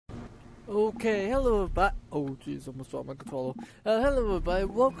Okay, hello everybody. Oh jeez, almost dropped my controller. Hello everybody,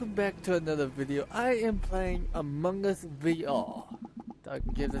 welcome back to another video. I am playing Among Us VR. I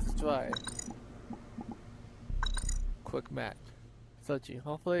can give this a try. Quick match. Searching.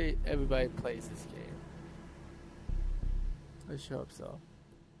 Hopefully everybody plays this game. I sure hope so.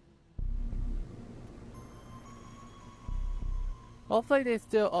 Hopefully they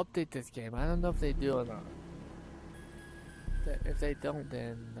still update this game. I don't know if they do or not. If they don't,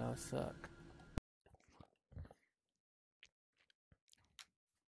 then they'll suck.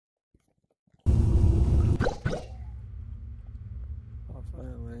 Oh,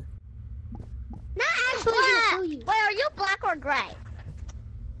 finally. Not actually. Wait, are you black or gray?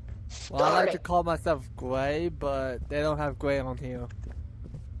 Well, I like to call myself gray, but they don't have gray on here.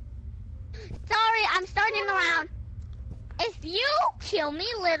 Sorry, I'm starting around. If you kill me,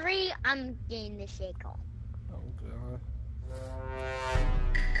 literally, I'm getting the shake off. Oh god.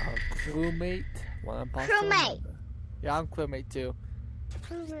 Crewmate? Well, Crewmate. Yeah, I'm crewmate too.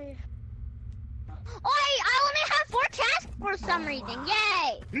 Crewmate. Oh, I only have 4 tasks for some reason.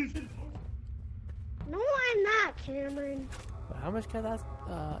 Yay! No, I'm not, Cameron. How much can I?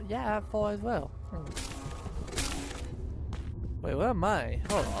 Yeah, I have 4 as well. Wait, where am I?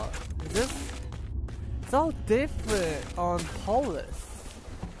 Hold on. Is this? It's all different on Polus.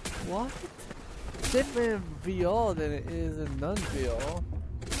 What? It's different in VR than it is in non-VR.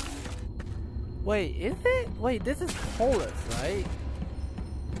 Wait, is it? Wait, this is Polus, right?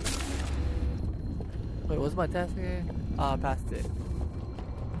 Wait, what's my task again? I passed it.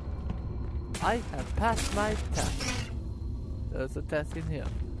 I have passed my test. There's a test in here.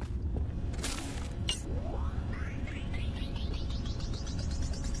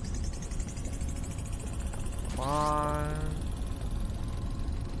 Come on.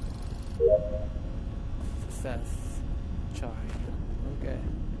 Success. Trying. Okay.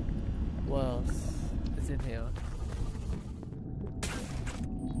 What else is in here?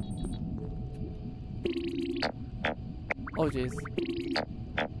 Oh jeez.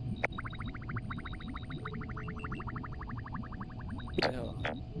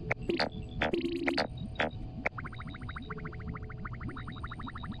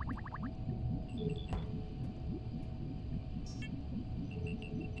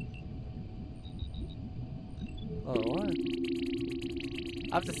 Oh, what?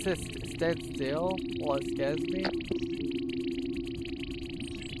 I have to stand still while it scares me?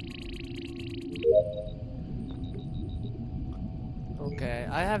 Okay,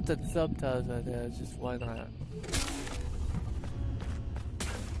 I have the subtitles right there, just why not?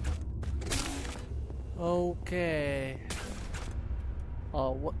 Okay.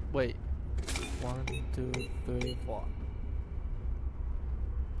 Oh, what? Wait. 1, 2, 3, 4.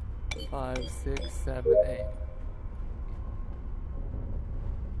 5, 6, 7, 8.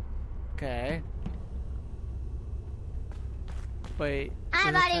 Okay. Wait.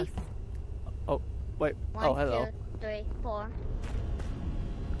 Hi, buddy. Oh, wait. 1, oh, hello. 2, 3, 4,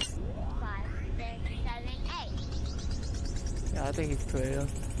 5, 6, 7, 8. Yeah, I think it's clear.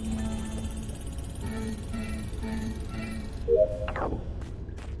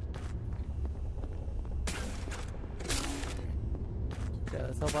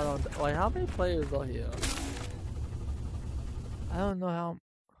 Yeah, so I don't. Wait, how many players are here? I don't know how.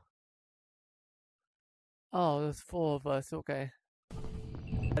 Oh, there's 4 of us. Okay.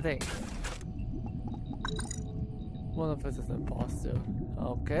 I think one of us is an imposter.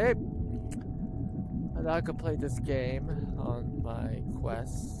 Okay. And I could play this game on my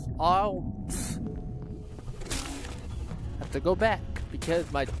quests. Oh, have to go back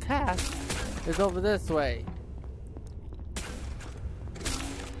because my task is over this way.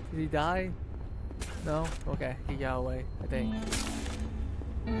 Did he die? No? Okay, he got away, I think.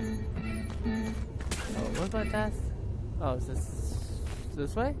 Oh, what's my task? Oh, is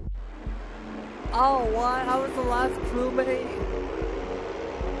this way? Oh, what? I was the last crewmate?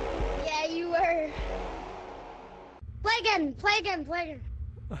 Yeah, you were. Play again, play again, play again.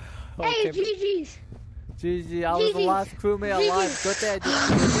 Okay. Hey, GG's. GG, I was the last crewmate alive. Good thing I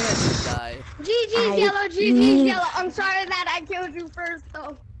didn't die. GG's yellow, GG's yellow. I'm sorry that I killed you first,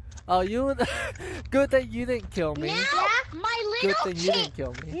 though. Oh, you. Good thing you didn't kill me. Now, my Good little thing you didn't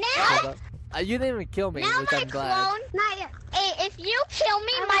kill me. Now, you didn't even kill me, now which my I'm glad. clone. Not yet. Hey, if you kill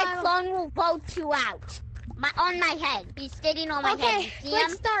me, my clone will vote you out. On my head. He's sitting on my head. Okay,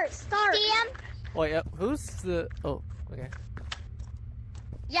 let's start. See him? Wait, who's the? Oh, okay.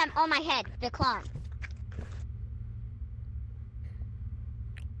 Yeah, on my head. The clone.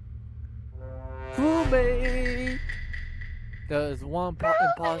 Crewmate! There is one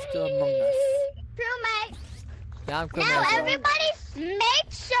imposter among us. Crewmate! Yeah, I'm crewmate. Now everybody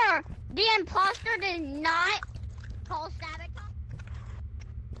make sure The imposter did not call sabotage.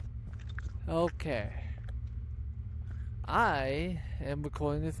 Okay. I am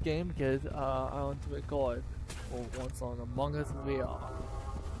recording this game because I want to record for once on Among Us VR.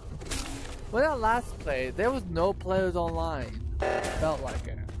 When I last played, there was no players online. Felt like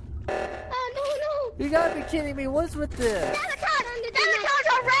it. Oh no no! You gotta be kidding me! What's with this? Sabotage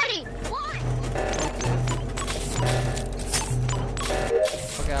already! What?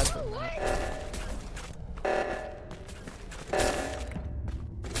 Okay.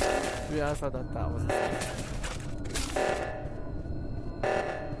 Yeah, I thought that was.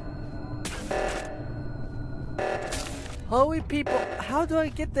 Holy people! How do I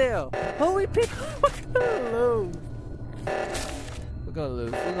get there? Holy people! We're gonna lose. We're gonna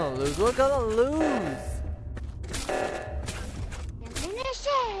lose. We're gonna lose. We're gonna lose.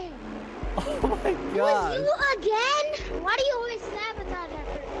 Finishing. Oh my god! Was you again? Why do you always sabotage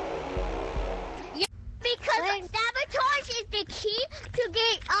after? Yeah, because sabotage is the key to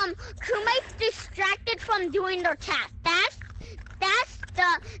get crewmates distracted from doing their task. That's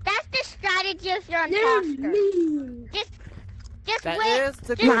the strategy if you're an imposter. Just That wait. is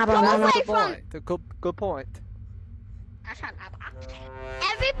the Just go away from. point. The good point.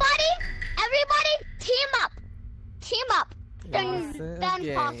 Everybody, team up. Team up. Yes, The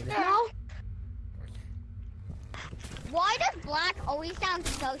imposter. Why does Black always sound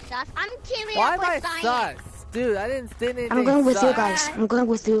so sus? I'm teaming Why up am I with Science. sus? Dude, I didn't say anything. I'm going with sus. you guys. I'm going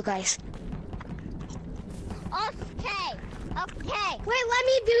with you guys. Okay. Wait, let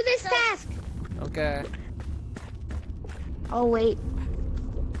me do this task. Okay. Oh wait.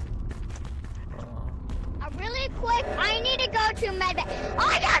 Really quick, I need to go to medbay.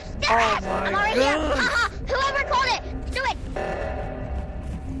 Oh yes, do Oh it! my I'm already here. God. Haha, whoever called it, do it.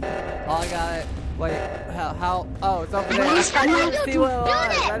 Oh, I got it. Wait, how? Oh, it's over there. How I do didn't you see do what it was.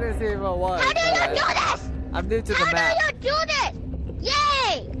 this? I didn't see what it was. How do you Alright. do this? I'm new to the How map. do you do this?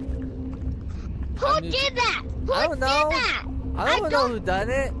 Yay! Who I'm new did that? Who I don't know. did that? I don't know who done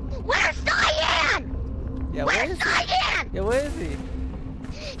it. Where's Cyan? Yeah, where Where's is he? Cyan? Yeah, where is he?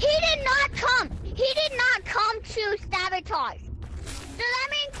 He did not come. He did not come to sabotage. So that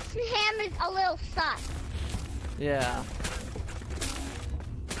means him is a little sus. Yeah.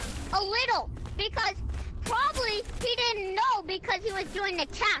 A little. Because probably he didn't know because he was doing the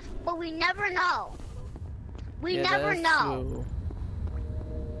task. But we never know. We Yeah, never that's know. true.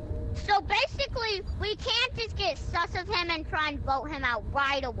 So basically, we can't just get sus of him and try and vote him out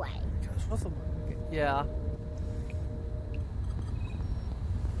right away. Gosh, what's the... Yeah.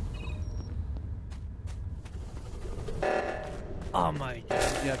 Oh my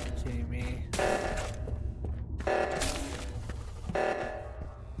god, you have to be kidding me.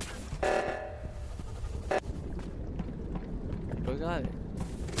 People got it.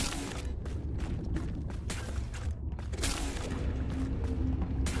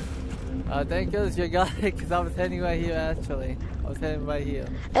 Thank goodness you got it, because I was heading right here actually. I was heading right here.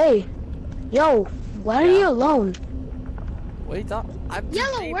 Hey, yo, why are you alone? Wait up. I'm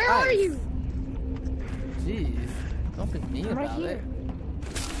Yellow, being where are nice. you? Jeez. Don't be mean I'm right about here. it.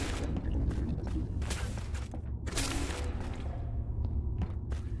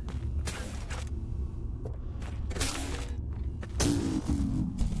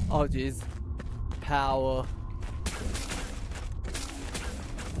 Oh jeez. Power.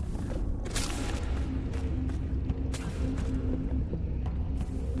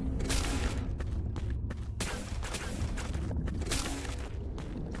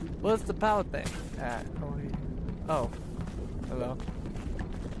 What's the power thing? Oh. Hello.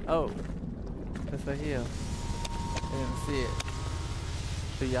 Oh. That's right here. I didn't see it.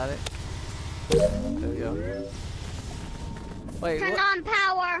 So you got it? There we go. Wait, Turn what? on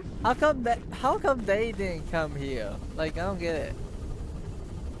power. How come they didn't come here? Like, I don't get it.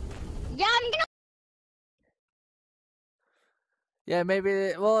 Yeah, I'm gonna Yeah,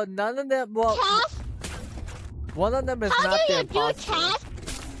 maybe, well, none of them, well, task. one of them is How not do the you do imposter. task?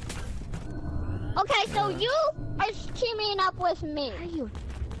 Okay, so you are teaming up with me. Where are you?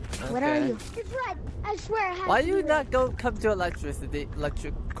 Where are Okay. you? It's right. I swear I have Why to you do not come to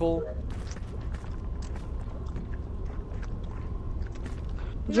electrical?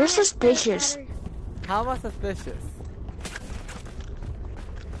 You're suspicious. How am I suspicious?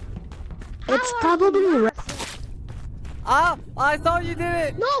 It's probably red. Ah! I thought you did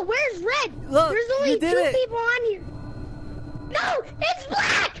it! No, where's red? Look, There's only you did two it. people on here. No, it's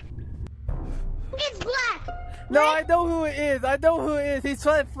black. It's black. No, I know who it is. I know who it is. He's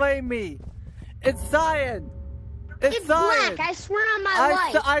trying to flame me. It's Cyan. It's Cyan. black. I swear on my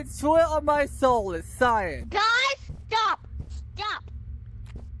life. I swear on my soul, it's Cyan. Guys, stop. Stop.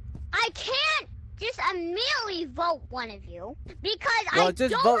 I can't just immediately vote one of you because Well, I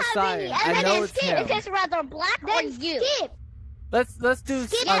just don't vote have Cyan. any I evidence. know it's him. If it's rather black or you. Skip. Let's do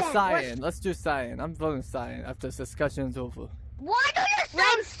Skip it. Cyan. Let's do Cyan. I'm voting Cyan after this discussion's over. Why do you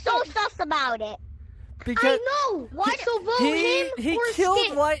sound so sus about it? Because know. Why so vote he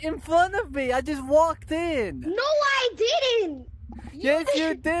killed right in front of me. I just walked in. No, I didn't. Yes,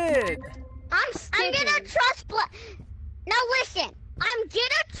 you did. I'm gonna trust black. Now listen, I'm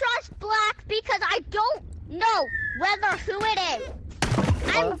gonna trust black because I don't know whether who it is.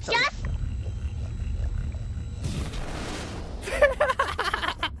 I'm that's just.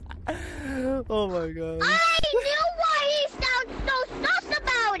 Oh my god. I knew why he sounds so sus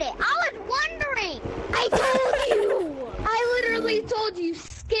about it. I was wondering. I told you. I literally told you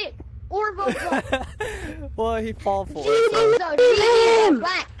skip or vote black. Well, he fall for You it. So. didn't believe him.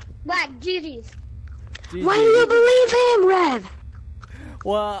 Black, GG's. GG. Why do you believe him, Rev?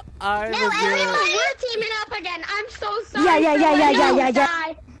 Well, I No, was everybody, we're teaming up again. I'm so sorry.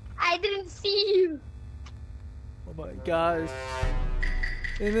 Yeah. I didn't see you. Oh my gosh.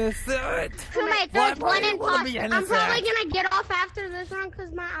 Innocent. Crewmate, Why there's one in wanna be pot. innocent? I'm probably gonna get off after this one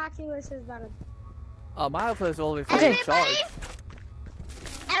because my Oculus is about to. Oh, my Oculus is only Everybody, fucking charged.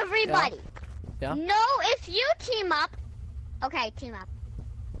 everybody. Yeah? No, if you team up. Okay, team up.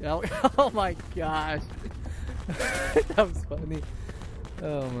 Yeah. Oh my gosh. That was funny.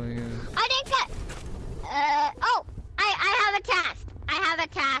 Oh my gosh. I didn't get. Oh, I have a task. I have a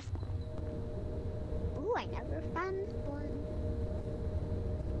task. Ooh, I never found one.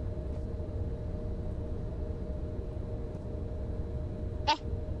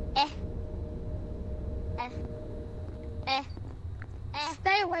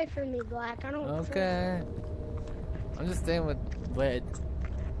 Stay away from me, Black. I don't. Okay. I'm just staying with Red.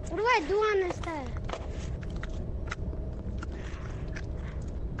 What do I do on this tab?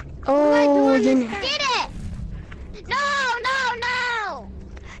 Oh, you know. Get it! No!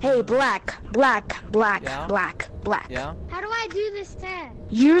 Hey, Black. Yeah? Yeah? How do I do this tab? I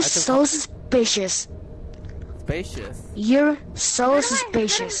You're can so suspicious. Spacious. You're so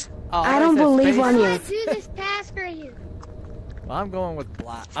suspicious. Oh, I don't said believe on spacious. you. Do this task right here. Well, I'm going with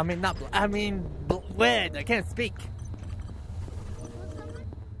black. I mean, not black. I mean, Red. I can't speak.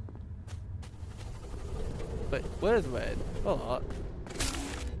 But where's Red? Hold on.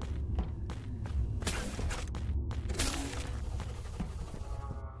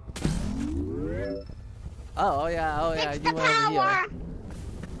 Oh yeah, Fix you the went over power. here.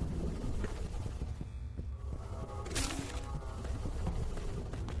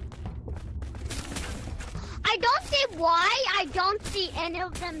 I don't see why I don't see any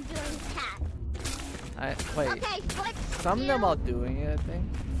of them doing tasks. Wait, Okay, switch. some of them are doing it, I think.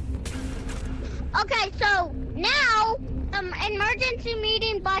 Okay, so now the emergency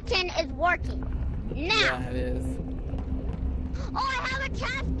meeting button is working. Now. Yeah, it is. Oh, I have a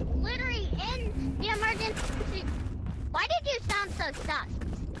task literally in the emergency. Why did you sound so sus?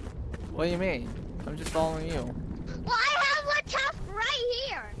 What do you mean? I'm just following you. Well, I have a task right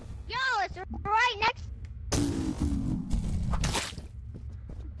here. Yo, it's right next.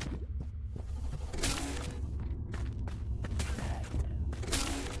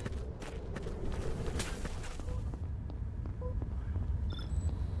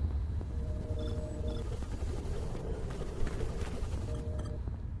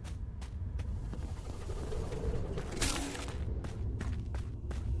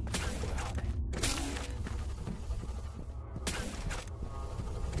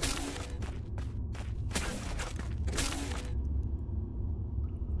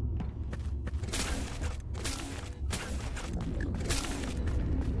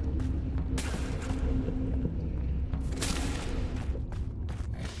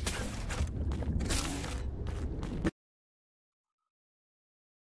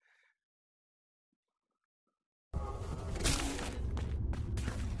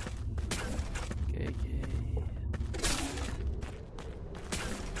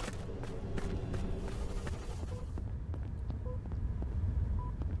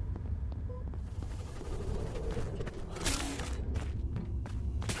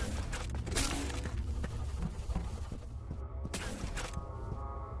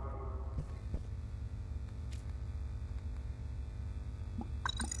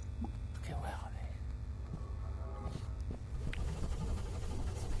 Okay, where are they?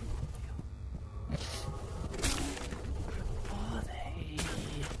 Where are they?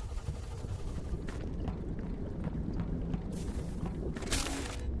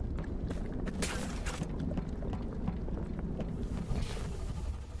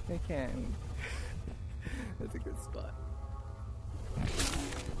 They can. That's a good spot.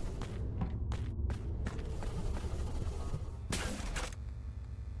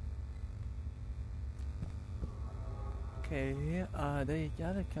 Okay, they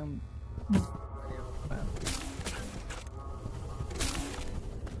gotta come.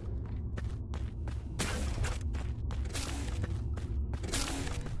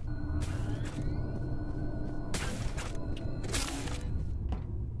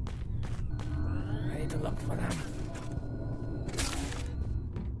 I need to look for them.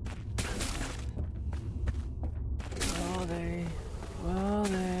 Where are they? Where are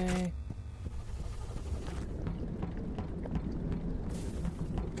they?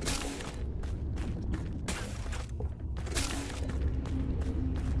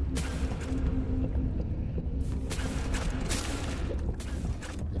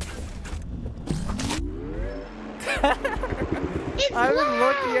 I've been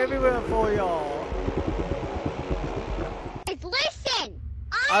looking everywhere for y'all. Listen!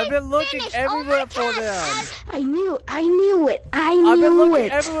 I've been looking everywhere for them. I knew it. I knew I've been looking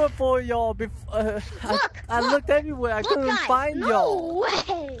it. everywhere for y'all. I looked everywhere. I couldn't find y'all. No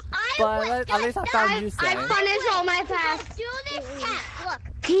way. But at least I found you, I Sam. finished all my tasks. Do this test. Look.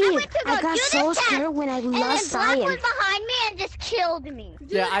 Kid, I do got this so test, scared when I and lost then Black was Cyan. behind me and just killed me.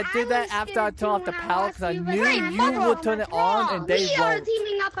 Yeah, I did that after I turned off the power because I knew you would turn it on and they We are won't.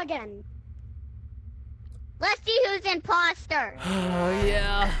 teaming up again. Let's see who's imposter. Oh,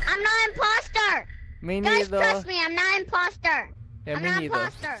 yeah. I'm not imposter. Me Guys, neither. trust me. I'm not imposter. Yeah, I'm me not neither.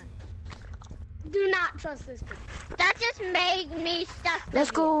 imposter. Do not trust this kid. That just made me stuck. Let's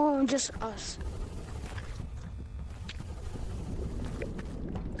go, just us.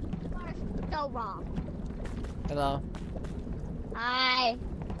 So wrong. Hello. Hi.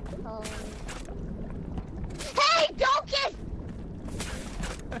 Oh. Hey, don't get.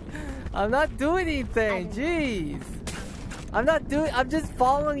 I'm not doing anything. Jeez. I'm just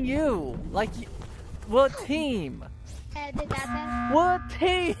following you. Like, we're a team. Did that We're a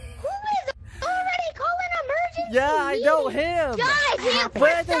team. Who is already calling emergency? Yeah, I know him. Guys,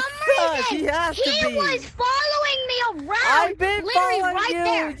 Where for the some fuck? reason, He has to he be. was following me around. I've been literally following right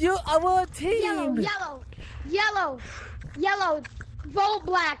you. there. We're a team. Yellow. Vote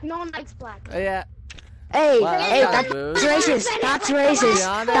black. No one likes black. Yeah. Hey, Wow, hey, that's that's rude. racist. That's racist.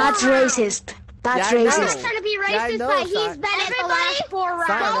 Yeah, That's racist. That's Yeah, I know. racist. I'm not trying to be Yeah, I racist, know, but he's Simon. been in the last 4 rounds.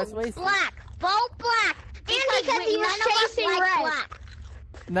 Simon, that's Vote racist. black. Vote black. because he was none of us chasing like red. black.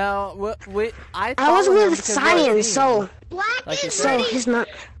 No, I was followed him with because we're a Cyan, team. so Black Like you is said. so pretty. he's not.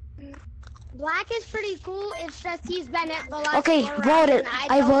 Black is pretty cool. It's just he's been at the last Okay, 4 rounds, voted. and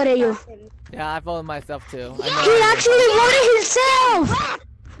I don't voted you. trust him. Yeah, I voted myself too. I He know. actually voted himself.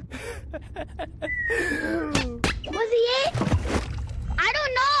 Was he it? I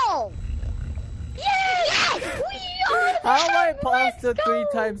don't know. Yes! We are the How am I imposter Let's 3 go!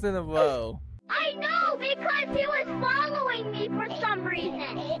 times in a row? I know, because he was following me for some reason.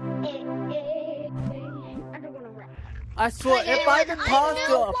 I don't want to rap. I swear, if I'm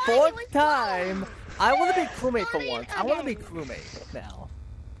imposter a 4th time, I want to be crewmate for once. I want to be crewmate now.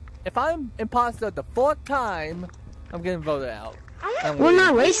 If I'm imposter the 4th time, I'm getting voted out. We're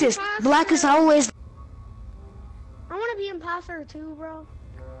not racist. Black is always. I want to be imposter too, bro.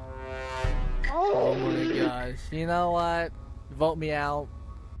 Oh my gosh. You know what? Vote me out.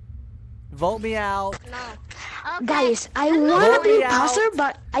 Vote me out. No. Okay. Guys, I want to Vote be me out. imposter,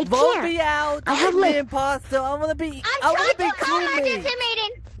 but I Vote can't. me out. I have I'm like- the imposter. I want to be. I I'm want to trying be to call crewmate. emergency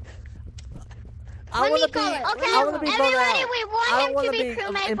meeting. I Let want me to be. call it. Okay, I want to be voted everybody, out. we I want don't him wanna to be be crewmate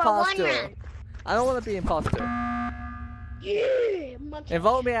for 1 imposter. round. I don't want to be imposter. Yeah. And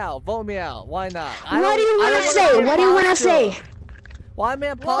vote me out. Vote me out. Why not? What do you want to say? What do you want to say? Why am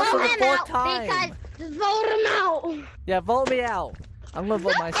I imposter the Vote him 4th out time? because Vote him out. Yeah, vote me out. I'm gonna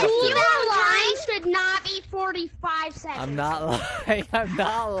vote myself you too. are lying. Should not be 45 seconds. I'm not lying. I'm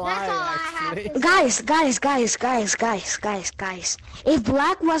not lying. all I have Actually. to Guys. If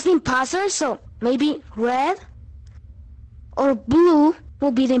black was the imposter, so maybe red or blue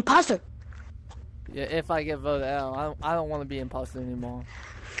will be the imposter. Yeah, if I get voted out, I don't want to be imposter anymore.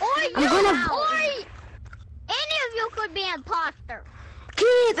 Or I'm gonna- any of you could be imposter.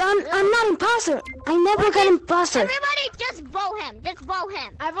 Kid, I'm not imposter. I never got imposter. Everybody just vote him. Just vote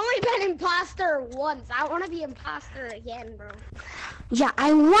him. I've only been imposter once. I want to be imposter again, bro. Yeah,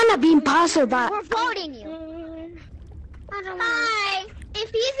 I want to be imposter, but We're voting you. I don't know. Hi.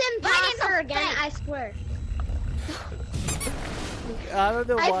 If he's imposter again, I swear. I don't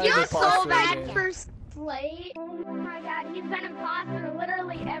know why I I'm feel imposter so bad again. for Slate. Oh my god, he's been imposter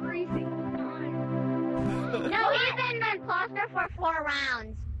literally every single time. No, he's been an imposter for 4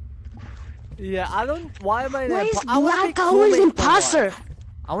 rounds. Yeah, I don't. Why am I an Why is imposter? I want to be black always crewmate for imposter? once.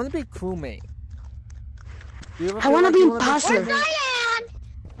 I want to be crewmate. Do you ever I feel wanna like be you wanna imposter. Where's Diane?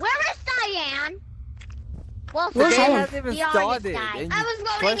 Where is Diane? Well, The game Cyan. hasn't even the artist started. died. and I you was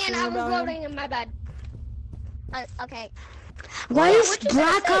loading questioning in. I was about him? loading in. My bad. Okay. Why is what you gonna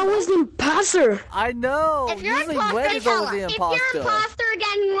Black say, always the imposter? I know. If you're Usually imposter, Red is tell always us. the If imposter. you're imposter,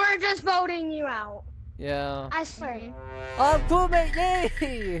 then we're just voting you out. Yeah. I swear. Oh, crewmate,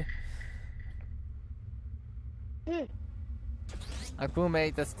 yay! Hmm. A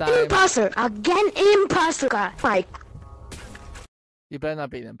crewmate this time. Imposter again. Imposter guy. Like You better not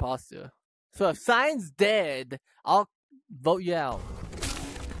be an imposter. So if Cyan's dead, I'll vote you out.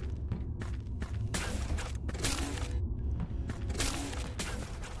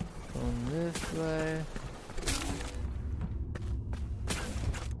 Going this way.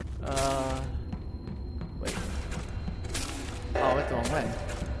 Wait. Oh, it's the wrong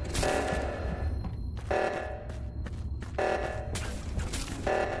way.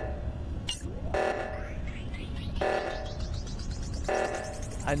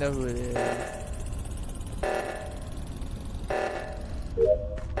 I know who it is.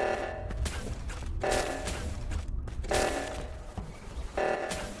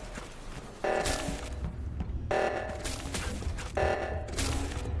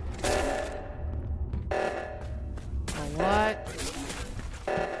 What?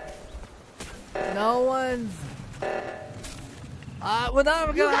 No one's. We're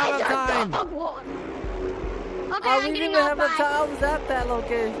not gonna have time. Okay, We I'm didn't getting even out. have the Bye. time. I was at that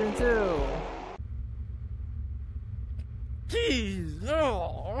location too. Jeez.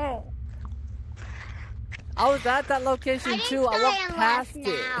 Oh. I was at that location I think too. I walked Cyan past left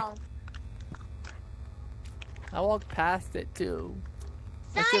it. now. I walked past it too.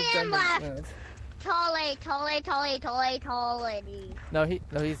 I should've Cyan done that left. first. Totally. No,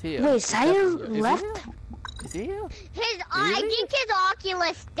 he's here. wait, He's Cyan definitely here. left. Is he here? I Really? think his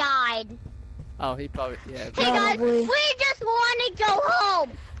Oculus died. Oh, he probably, yeah. Hey guys, Probably. we just want to go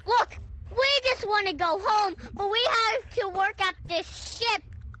home. Look, we just want to go home, but we have to work at this ship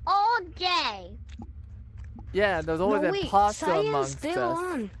all day. Yeah, there's always No, an wait, imposter Cyan's amongst still us.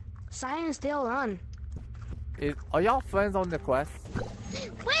 on. Cyan's still on. Are y'all friends on the quest?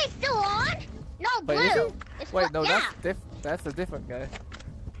 Wait, still on? No, Wait, is blue. it? It's Wait, no, yeah. that's a different guy.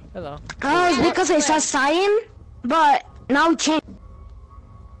 Hello. Oh, it's Yeah, because that's I saw Cyan, but now change.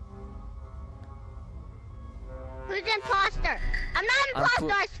 Who's imposter? I'm not I'm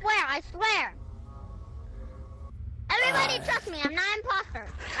imposter, I swear. Everybody trust me, I'm not imposter.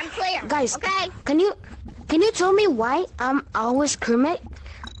 I'm clear. Guys, okay? can you tell me why I'm always crewmate?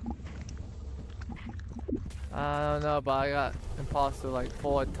 I don't know, but I got imposter like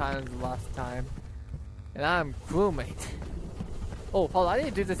 4 times the last time. And I'm crewmate. Oh, hold on, I need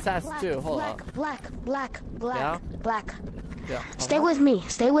to do this task too. Hold on. Black. Yeah? Yeah. Stay hold with me.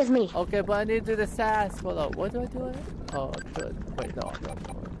 Stay with me. on. Okay, but I need to do this task. Hold on, what do I do? Oh, good. Wait, no.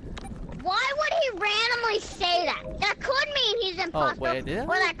 Why would he randomly say that? That could mean he's imposter. wait, did I? Or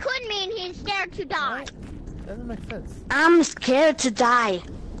that could mean he's scared to die. Doesn't make sense. I'm scared to die.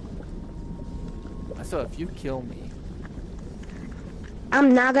 So if you kill me,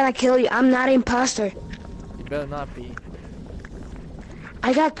 I'm not gonna kill you. I'm not imposter. you better not be.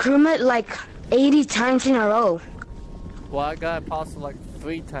 I got crewmate like 80 times in a row. Well, I got imposter like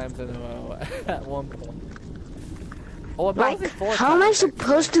 3 times in a row at one point. Oh, it Like, was 4 how am I times,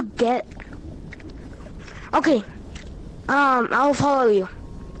 supposed to get? Okay. I'll follow you.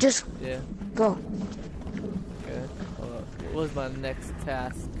 Just Yeah. go. Okay. Hold up. What was my next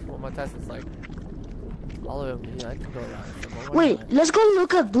task? Well, my task is like all over here. I can go around. So Wait, let's go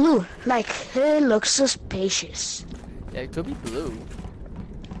look at blue. Like, it looks suspicious. Yeah, it could be blue.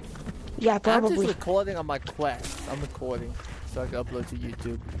 Yeah, I'm probably. just recording on my quest. I'm recording so I can upload to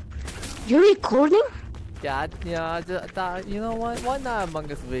YouTube. You're recording? Yeah, I just thought, you know what? Why not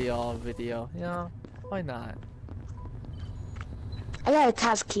Among Us video? You know, why not? I got a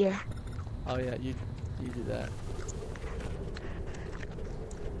task here. Oh yeah, you do that.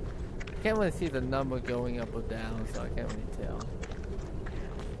 Can't really see the number going up or down, so I can't really tell.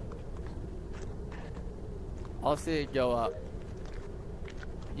 I'll see it go up.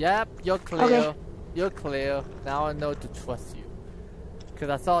 Yep, you're clear. Okay. You're clear. Now I know to trust you. Cause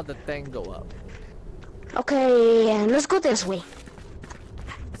I saw the thing go up. Okay, let's go this way.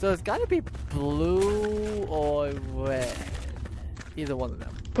 So it's gotta be blue or red. Either one of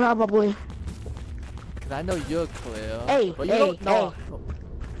them. Probably. Cause I know you're clear. Hey, but you hey, don't know.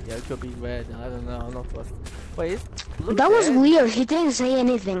 Yeah, it could be red. I don't know. I'm not trust. Wait, is blue That was red? weird. He didn't say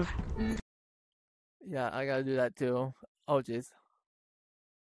anything. Yeah, I gotta do that too. Oh jeez.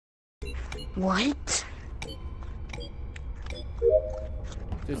 What?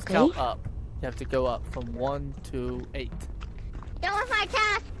 Just Okay. count up. You have to go up from 1 to 8. That was my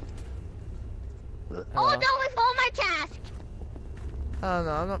task. Oh, that was all my task. I don't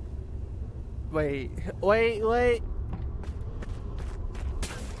know, I'm not... Wait.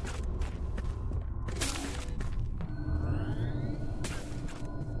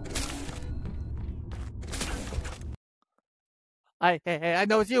 Hey, I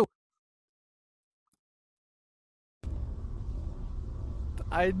know it's you!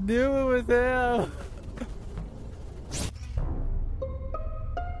 I knew it was him!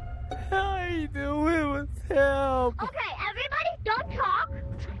 I knew it was him! Okay, everybody, don't talk.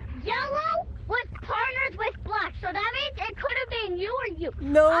 Yellow was partners with black, so that means it could have been you or you.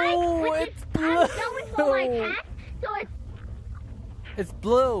 No, it's blue! I'm done with all my tasks, so It's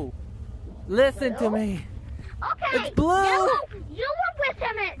blue! Listen to me! okay. It's blue! Yellow, you were with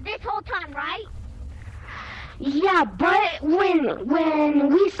him this whole time, right? Yeah, but when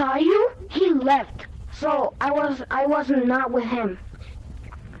we saw you, he left. So I wasn't not with him.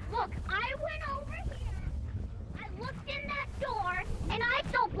 Look, I went over here, I looked in that door, and I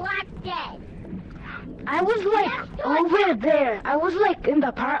saw Black dead. I was like over there. I was like in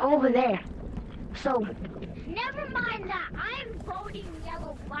the part over there. So Never mind that. I'm voting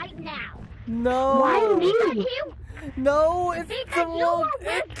yellow right now. No! why Because me? No, it's the Because you wrong were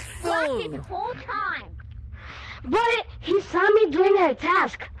with Black pixel! this whole time. But he saw me doing a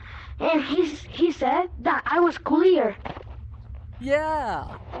task, and he said that I was clear. Yeah!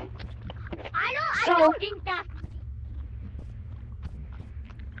 I So- don't think that.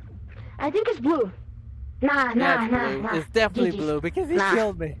 I think it's blue. Nah. Blue. It's definitely GG. blue because he Nah.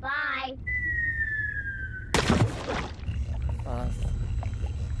 killed me. Bye.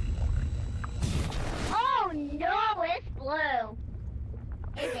 Oh no, it's blue.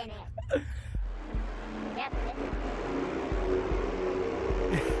 Isn't it? Yep.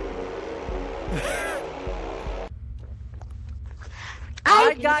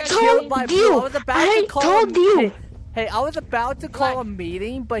 I got killed by blue. I was about to call told him. you. Hey, I was about to call What? a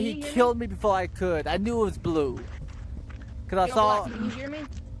meeting, but he Can you hear killed me before I could. I knew it was blue. Cause I Yo, saw. Black, can you hear me?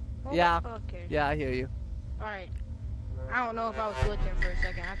 Oh, Yeah. Okay. Yeah, I hear you. Alright. I don't know if I was glitching for a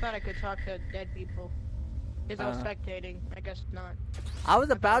second. I thought I could talk to dead people. Because I was spectating. I guess not. I was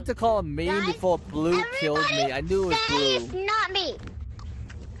about to call a meeting Guys, before blue killed me. I knew it was say it's blue. not me.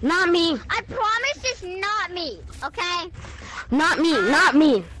 Not me. I promise it's not me. Okay? Not me. Not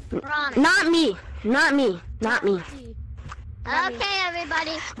me. Promise. Not me. Not me. Not me. Okay,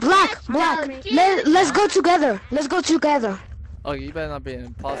 everybody. Black. Let's go. Let's go together. Let's go together. Oh, you better not be an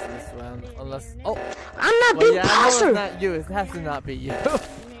imposter this round, unless. Oh, I'm not well, being yeah, I know it's passer. not you. It has to not be you.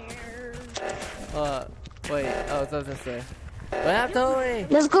 Wait. Oh, it's this way. What happened, Tori?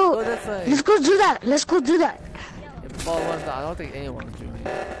 Let's go. Go this way. Let's go do that. Let's go do that. Follow ones. I don't think anyone's doing it.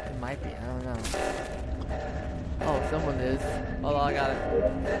 It might be. I don't know. Oh, someone is. Hold on, I got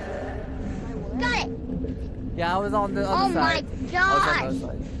it. Got it. Yeah, I was on the Oh other my side. I was on the gosh. other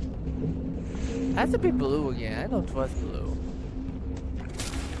side. Has to be blue again. I don't trust blue.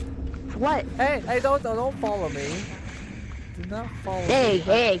 What? Hey, don't follow me. Do not follow Hey, me.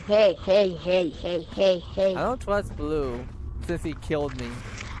 hey. I don't trust blue since he killed me.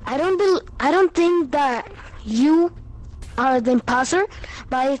 I don't think that you are the imposter,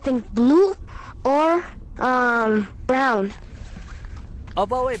 but I think blue or brown. Oh,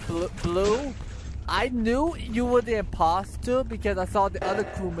 but wait, blue? I knew you were the imposter because I saw the other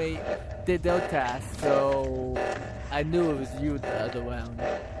crewmate did their task, so I knew it was you the other round.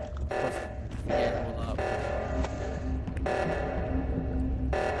 Yeah, hold up.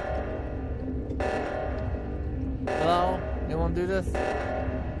 Hello? Anyone do this?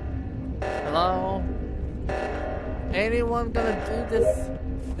 Hello? Anyone gonna do this?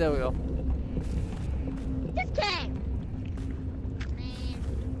 There we go. Just came.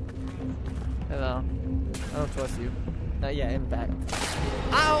 Hello. I don't trust you. Not yet, in fact.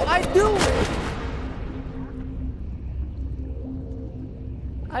 Ow! I knew it!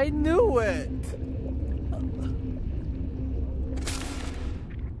 I knew it!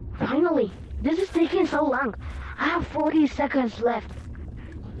 Finally, this is taking so long. I have 40 seconds left.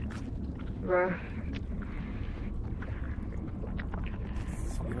 Bruh.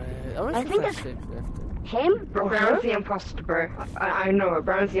 I think it's him Bro, or her. Brown's the imposter, bro. I know it.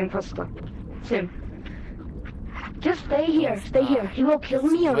 Brown's the imposter. It's him. Just stay here. Stay here. He will kill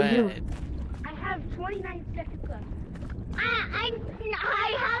me or you. I have 29 seconds left.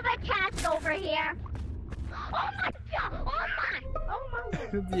 I have a task over here. Oh my god! Oh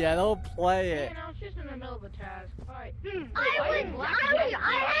my! Yeah, don't play it. Man, I was just in the middle of a task. Alright. I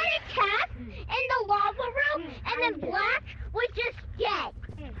had a task in the lava room, and then Black was just dead.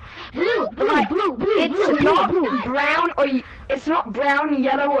 Blue, like, it's not brown or it's not brown,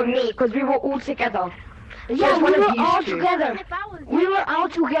 yellow, or me because we were all together. Yeah, one we of were you all two. together. If I was We were all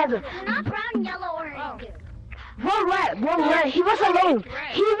together. not brown, yellow, or red. Vote red. Vote red. He was alone.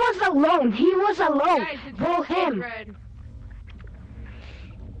 He was alone. He was alone. Guys, it's Vote him. red.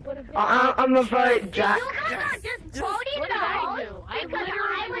 I'm a vote Jack. You guys are just voting What did I no do? I because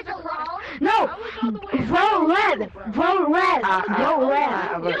I was literally alone. No. was all the way Vote red. Vote red. Vote red.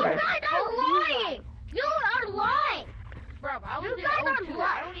 I You vote red. guys are lying. You are lying. Bro, I was You in guys are 02. I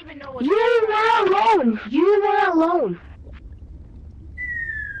lying. don't even know what You were alone. You were alone.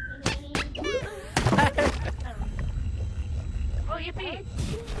 Oh, yippee.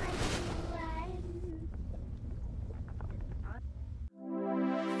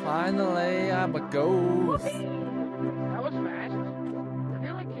 Finally, I'm a ghost. That was fast. I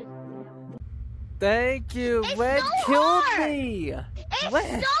feel like it. Thank you. It's Red so killed hard. me. It's What?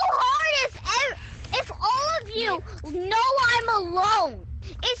 so hard if all of you know I'm alone.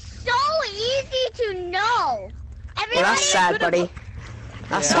 It's so easy to know. Everybody Well, that's sad, buddy.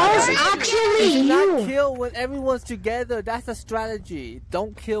 That's Yeah. That was sad. actually Do not you. kill when everyone's together. That's a strategy.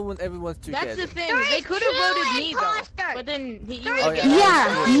 Don't kill when everyone's together. That's the thing. There They is could have two voted me though. imposters. But then you There would is get.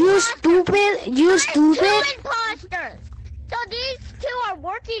 Yeah, you stupid. You There's stupid. two imposters. So these two are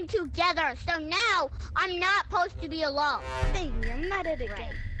working together. So now I'm not supposed to be alone. I'm not at it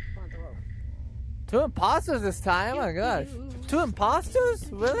again. Two imposters this time. Oh my gosh. Two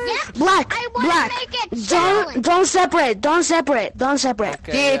imposters? Really? Yep. Black. I want Black. to make it challenge. Don't separate. Don't separate. Don't separate.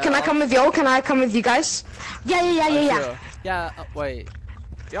 Okay, Yeah, can I come with you? Can I come with you guys? Yeah. Sure. Yeah, wait.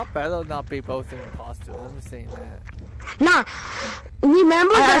 Y'all better not be both imposters. I'm saying that. Nah.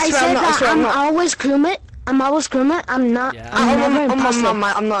 Remember that I swear I'm said not- I that swear I'm I'm not. always crewmate? I'm always crewmate. I'm not. Yeah. I'm never imposter.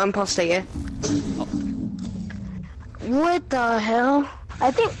 I'm not imposter yet. What the hell?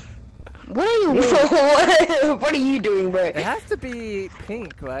 I think. What are you doing? What are you doing, bro? It has to be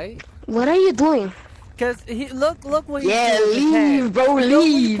pink, right? What are you doing? Cause look what he's Yeah, doing with his leave, hand. bro, You know when you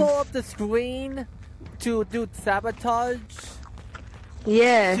leave. pull up the screen to do sabotage.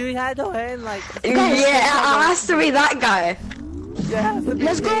 Yeah. She had her hand like. Yeah, it has to be that guy. Yeah, it has to be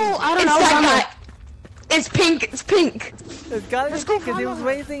Let's go. pink. I don't It's know. that Summer. guy. It's pink. It's pink. It's gotta be Let's go because he was follow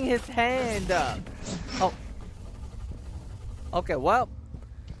her. raising his hand up. Oh. Okay, well,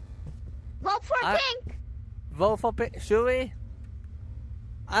 Vote for pink. vote for pink. Should we?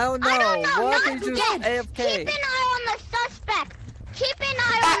 I don't know. I don't know. What Not if you yet. just AFK? Keep an eye on the suspect. Keep an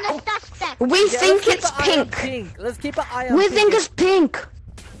eye on the suspect. We Yeah, think let's it's keep an eye on pink. pink. Let's keep an eye on We pink. think it's pink.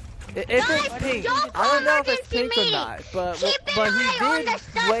 If Guys, it's pink, don't I don't know if call it's pink or emergency not, but Keep an but eye on he the did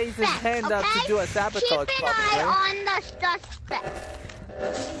suspect. raise his hand up to okay? do a sabotage, Keep an probably. eye on the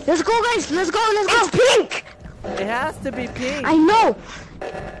suspect. Let's go, guys. Let's go. Let's go. It's pink. It has to be pink. I know.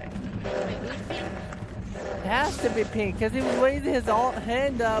 It has to be pink because he was raising his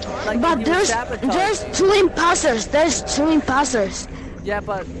hand up like But he was sabotaging. there's two imposters. There's two imposters. Yeah,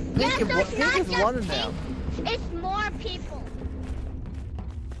 but Yeah, pink, so it's pink not is just one of pink. them. It's more people.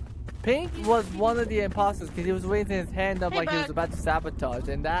 Pink was one of the imposters because he was raising his hand up Hey, like he was bud. about to sabotage,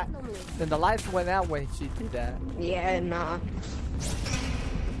 and then the lights went out when she did that. Yeah, nah.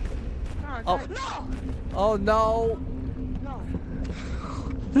 Oh, oh no!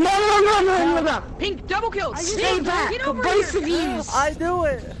 No. Pink double kill. Stay back. Get over Both here. of you. I do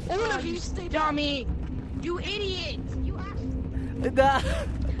it. One of you stay dummy. You idiot. You. Nah.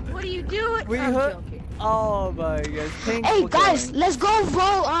 What are you doing? We I'm heard. joking. Oh my gosh, pink. Hey was guys, going. let's go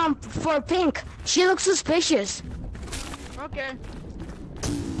vote for pink. She looks suspicious. Okay.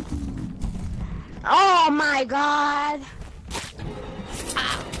 Oh my god.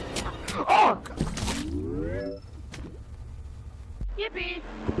 Oh, Yippee.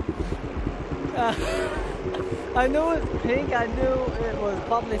 I knew it was pink. I knew it was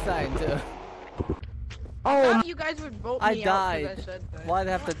publicized too. Oh You guys would vote I me out 'cause died. I said that. Why'd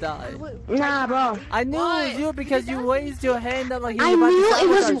I have to die? nah, bro. I knew it Why? was you because you raised your hand up like you I were about knew to it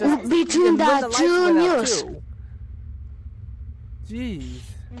was sabotage us. between And when the lights two went out, news. too. Jeez.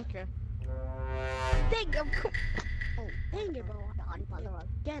 Okay. Thank you. Oh, thank you, bro.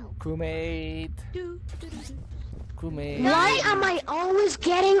 Again. Crewmate. Do, do, do, do. Crewmate. Why am I always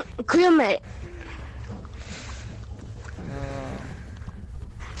getting crewmate?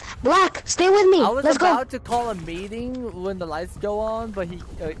 Black, stay with me. I was Let's about go. to call a meeting when the lights go on, but he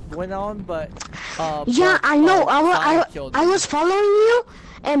went on, but Yeah, but, I know. Cyan killed I me. was following you,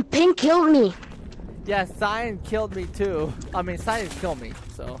 and pink killed me. Yeah, Cyan killed me too. I mean, Cyan killed me,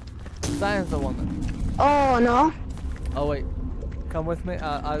 so Cyan's the one. Oh no. Oh wait, come with me.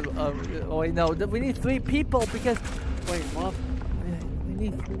 Oh wait, no, we need 3 people because. Wait, what? We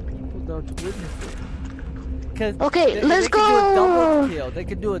need 3 people though to witness it. Cause Okay, let's they can do a go. double kill. They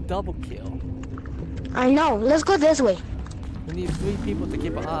can do a double kill. I know. Let's go this way. We need 3 people to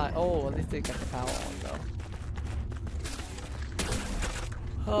keep an eye. Oh, at least they got the power on though.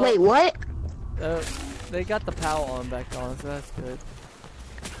 Oh, Wait, what? they got the power on back on, so that's good.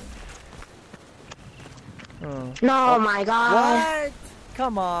 Oh. No, my God. What?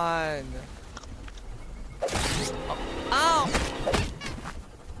 Come on. Ow!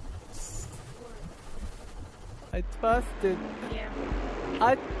 I trusted.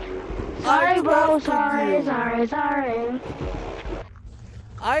 Yeah. Sorry, bro. trusted Sorry. you.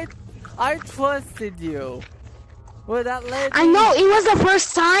 I trusted you. With that lady. I know. It was the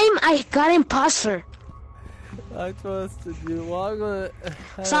first time I got imposter. I trusted you. Well, I'm gonna.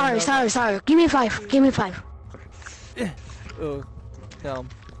 Sorry. Give me 5. Give me 5. Oh, no.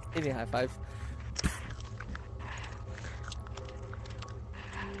 Give me a high five.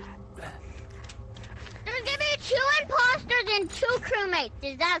 There's gonna be 2 imposters and 2 crewmates.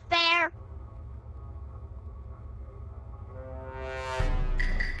 Is that fair?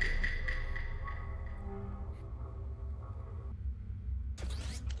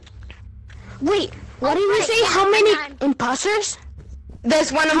 Wait, what did you say? How many imposters?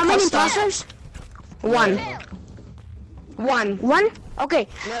 There's one How many imposter. imposters? One. 1? Okay.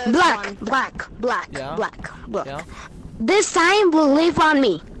 No, Black. Yeah. Yeah. This time believe on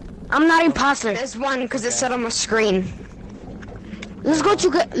me. I'm not imposter. There's one because it said on my screen. Let's go us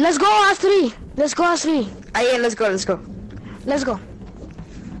 3. Let's go us 3. Oh yeah, let's go. Let's go.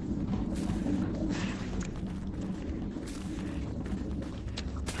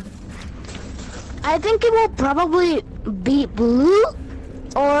 I think it will probably be blue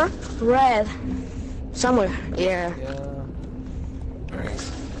or red. Somewhere. Yeah. Yeah.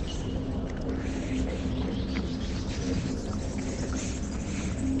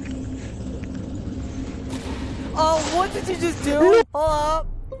 Oh, what did you just do? Hold up.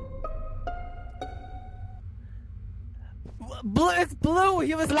 It's blue.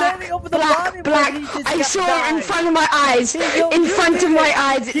 He was standing over the body. Black. He just I got saw it in died. front of my eyes. In front of my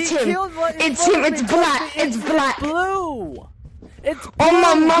eyes, it's He him. killed one in It's front him. of It's me. black. It's black. Blue. It's blue. On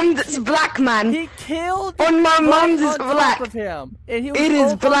my mom, that's black, man. He killed. On my right mom's on is top black. of him, and he was It is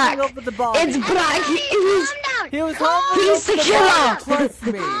hovering black. over the body. It's black. He was hovering He's over the the body. killer. Trust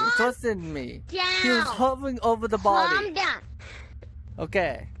me. Trust in me. He was Down. hovering over the body. Calm down.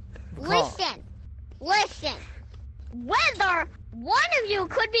 Okay. Calm. Listen. Whether one of you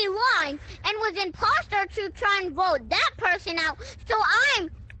could be lying and was imposter to try and vote that person out, so I'm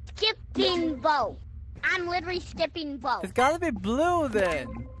skipping vote. I'm literally skipping vote. It's gotta be blue then.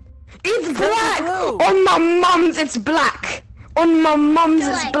 It's black. blue. On my mom's, it's black. On my mom's,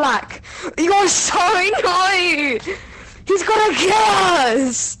 it's Good. black. You're so annoying. He's gonna kill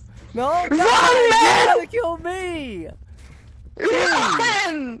us. No, Run, you man! gotta kill me.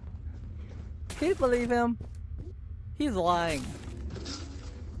 Run. Can you believe him? He's lying.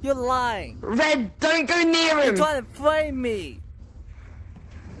 You're lying. Red, don't go near You're him. trying to frame me.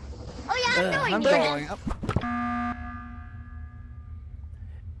 Oh yeah, I'm doing I'm this. going up.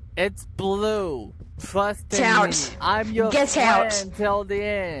 It's blue. Trust in Get out. me. I'm your Get friend out. till the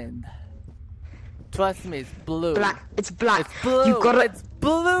end. Trust me, it's blue. Black. It's black. It's blue. You gotta. It's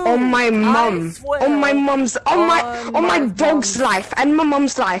blue. On my mom. swear. On my mom's. On my dog's mom's- life and my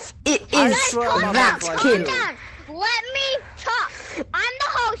mom's life. It I is swear on my that mom's life kid. too. Down. Let me talk. I'm the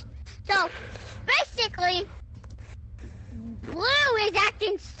host. So basically, Blue is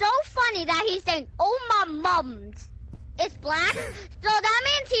acting so funny that he's saying, "Oh my mums." It's black. So that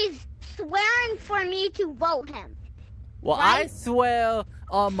means he's swearing for me to vote him. Well, Right? I swear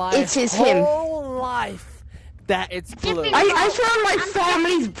on my It is him. whole life that it's blue. Skipping I swear on my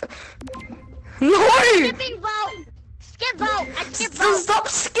family's. No! Skipping vote. Skip vote. I skip vote. Stop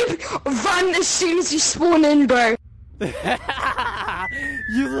skipping. Run as soon as you spawn in, bro.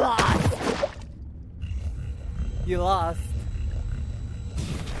 You lost. You lost.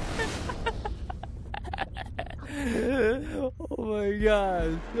 Oh my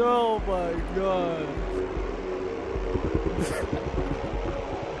gosh. Oh my gosh.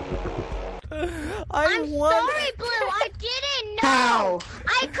 I I'm won. sorry, Blue. I didn't know. How?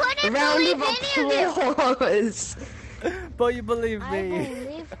 I couldn't Round believe of any of this. applause. But you believe I me.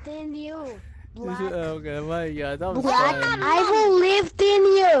 believed in you. Black. Okay, my god, that was Black. fun. I believed in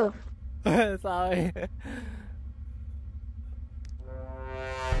you. Sorry.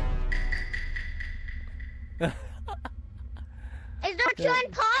 Is there 2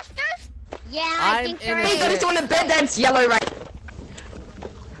 imposters? Yeah, I'm I think there innocent. Hey, is. got us on a bed that's yellow, right?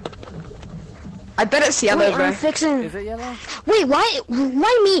 I bet it's yellow, Wait, bro. I'm fixing. Is it yellow? Wait,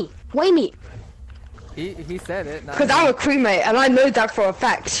 why me? Why me? He said it. Because I'm a crewmate, and I know that for a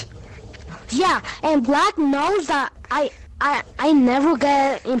fact. Yeah, and Black knows that I never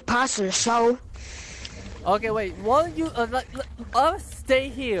get imposter, so... Okay, wait. Why don't you us stay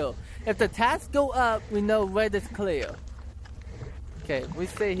here? If the tasks go up, we know red is clear. Okay, we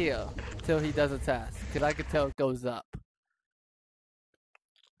stay here till he does a task, cause I can tell it goes up.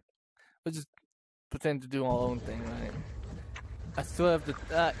 We'll just pretend to do our own thing, right? I swear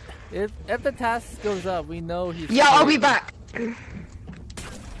if the task goes up, we know he's. Yeah, I'll be back. I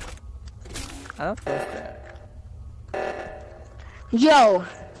don't trust that. Yo.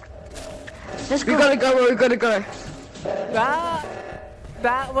 We gotta go, we gotta go.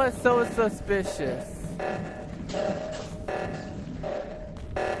 That was so suspicious.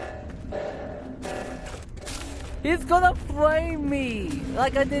 He's gonna flame me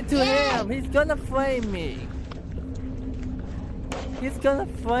like I did to him. He's gonna flame me. He's gonna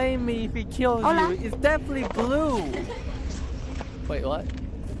flame me if he kills you. It's definitely blue. Wait, what?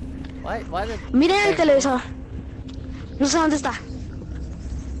 Why did... Miren el televisor. No sé dónde está.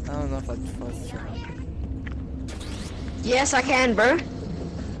 I don't know if I trust him. Yes, I can, bro.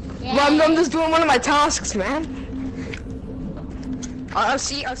 Yeah. Well, I'm just doing one of my tasks, man. I'll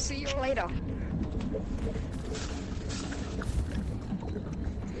see you later.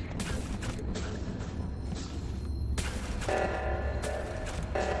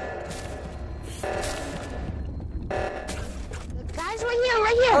 Guys,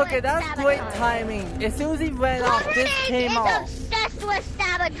 right here. Okay, that's great timing. As soon as he ran off, this came off. Obsessed with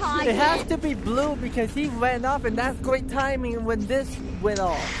sabotage. It has to be blue because he ran off, and that's great timing when this went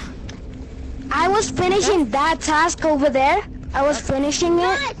off. I was finishing that task over there. I was finishing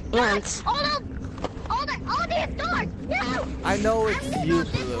it, Guys, all these doors. No. I know it's you,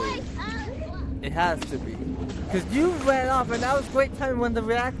 Blue. It has to be. Because you ran off, and that was great timing when the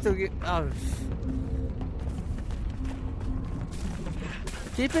reactor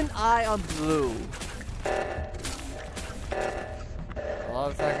Keep an eye on Blue. Hold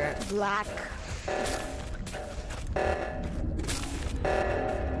on a second. Black.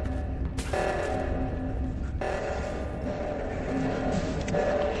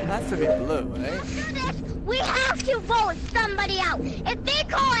 It has to be Blue, right? We have to vote somebody out. If they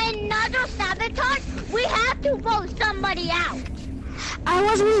call another sabotage, we have to vote somebody out. I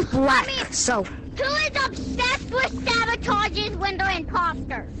was with Black, so... Who is obsessed with sabotages when they're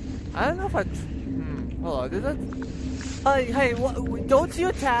imposters? I don't know if I... hold on, is it... hey, go to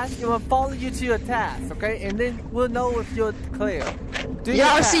your task, and we'll follow you to your task, okay? And then we'll know if you're clear.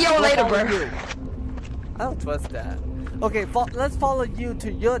 Yeah, I'll see you later, bro. I don't trust that. Okay, let's follow you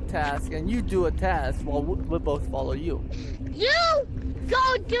to your task, and you do a task while we'll both follow you. You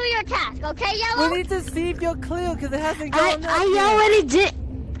go do your task, okay, Yellow? We need to see if you're clear, because it hasn't gone up I yet. already did.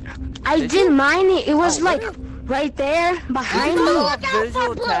 I did mine. It was like right there behind me. Look out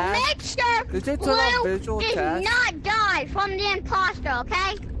for Blue. Task? Make sure Did you turn on Blue visual does task? not die from the imposter,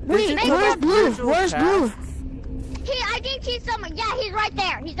 okay? Wait, where's Blue? Where's Blue? I think he's somewhere. Yeah, he's right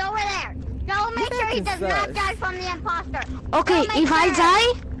there. He's over there. Go make sure he does not die from the imposter. Okay, if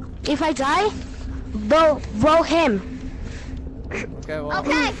I die, vote him. Okay, well...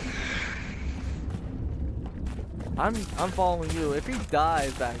 Okay. I'm following you. If he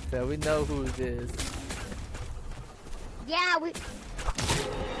dies back there, we know who it is. Yeah, we...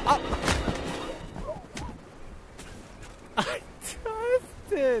 Oh. I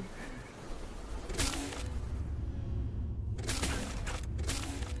trusted.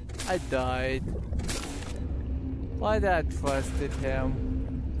 I died. Why did I trusted him?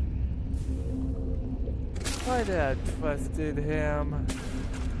 Why did I trusted him?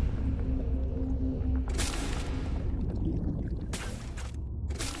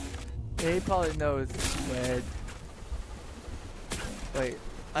 Yeah, he probably knows red. Wait,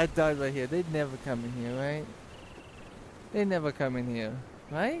 I died right here. They'd never come in here, right? They never come in here,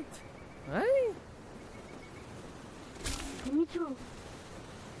 right? Right? Me too.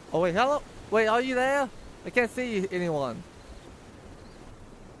 Oh wait, hello? Wait, are you there? I can't see anyone.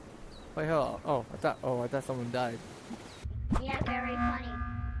 Wait, hello. Oh, I thought someone died. Yeah, very funny.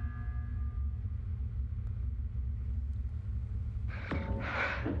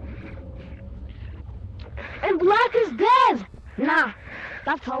 And Black is dead. Nah,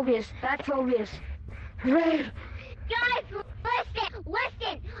 that's obvious. That's obvious. Red. Guys,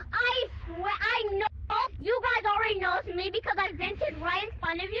 listen. I swear, I know you guys already know it's me because I vented right in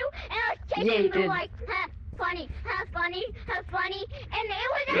front of you, and I was taking you like, funny, funny. And it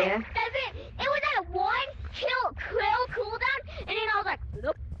was at 1 kill cooldown, and then I was like,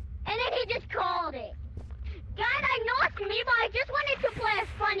 look, and then he just called it. Guys, I know it's me, but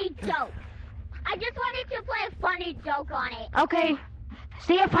joke. I just wanted to play a funny joke on it. Okay.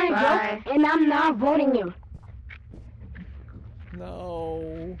 Say a funny Bye. joke, and I'm not voting you.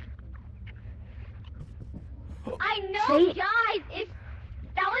 No. I know, Say- guys.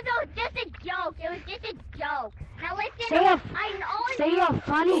 That was just a joke. It was just a joke. Now listen. Say a, I know. say a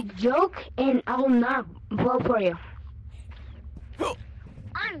funny joke, and I will not vote for you.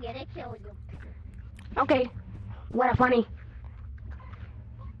 I'm gonna kill you. Okay. What a funny.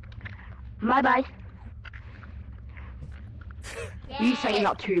 Bye-bye. You say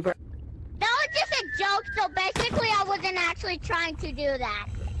not to, bro. That was just a joke, so basically I wasn't actually trying to do that.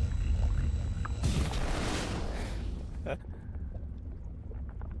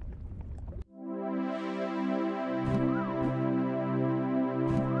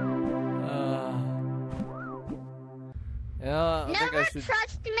 Yeah, I think I Never should.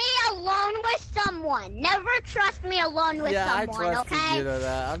 trust me alone with someone. Never trust me alone with Yeah, I someone, trusted okay? you to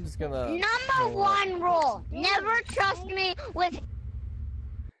that. I'm just gonna. Number one rule. Never trust me with...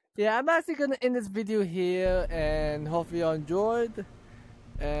 Yeah, I'm actually gonna end this video here, and hopefully you enjoyed.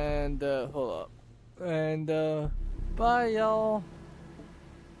 And hold up. And bye, y'all.